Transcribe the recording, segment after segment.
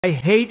I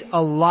hate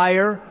a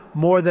liar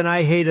more than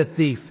I hate a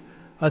thief.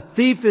 A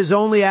thief is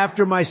only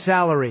after my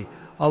salary.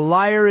 A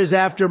liar is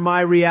after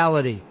my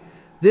reality.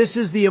 This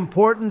is the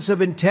importance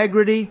of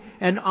integrity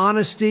and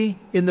honesty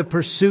in the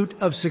pursuit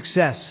of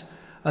success.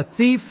 A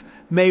thief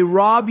may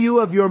rob you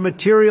of your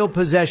material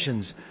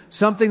possessions,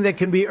 something that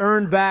can be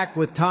earned back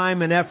with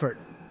time and effort.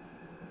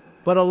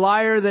 But a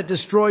liar that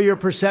destroys your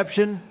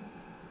perception,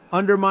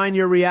 undermine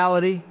your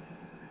reality,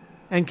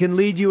 and can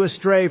lead you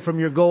astray from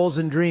your goals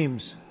and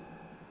dreams.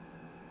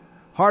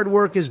 Hard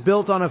work is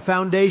built on a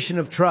foundation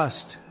of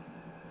trust.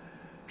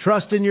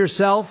 Trust in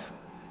yourself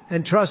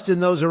and trust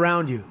in those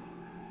around you.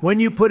 When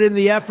you put in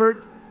the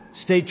effort,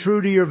 stay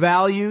true to your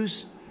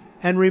values,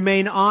 and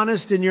remain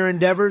honest in your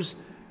endeavors,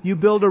 you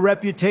build a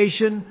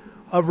reputation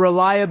of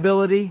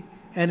reliability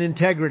and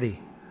integrity.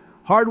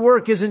 Hard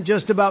work isn't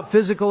just about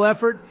physical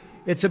effort,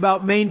 it's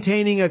about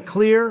maintaining a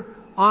clear,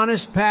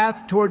 honest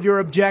path toward your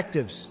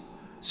objectives.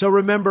 So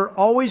remember,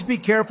 always be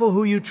careful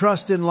who you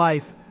trust in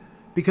life,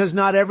 because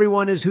not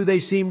everyone is who they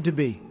seem to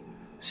be.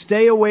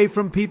 Stay away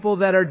from people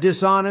that are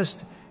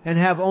dishonest and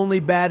have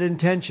only bad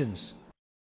intentions.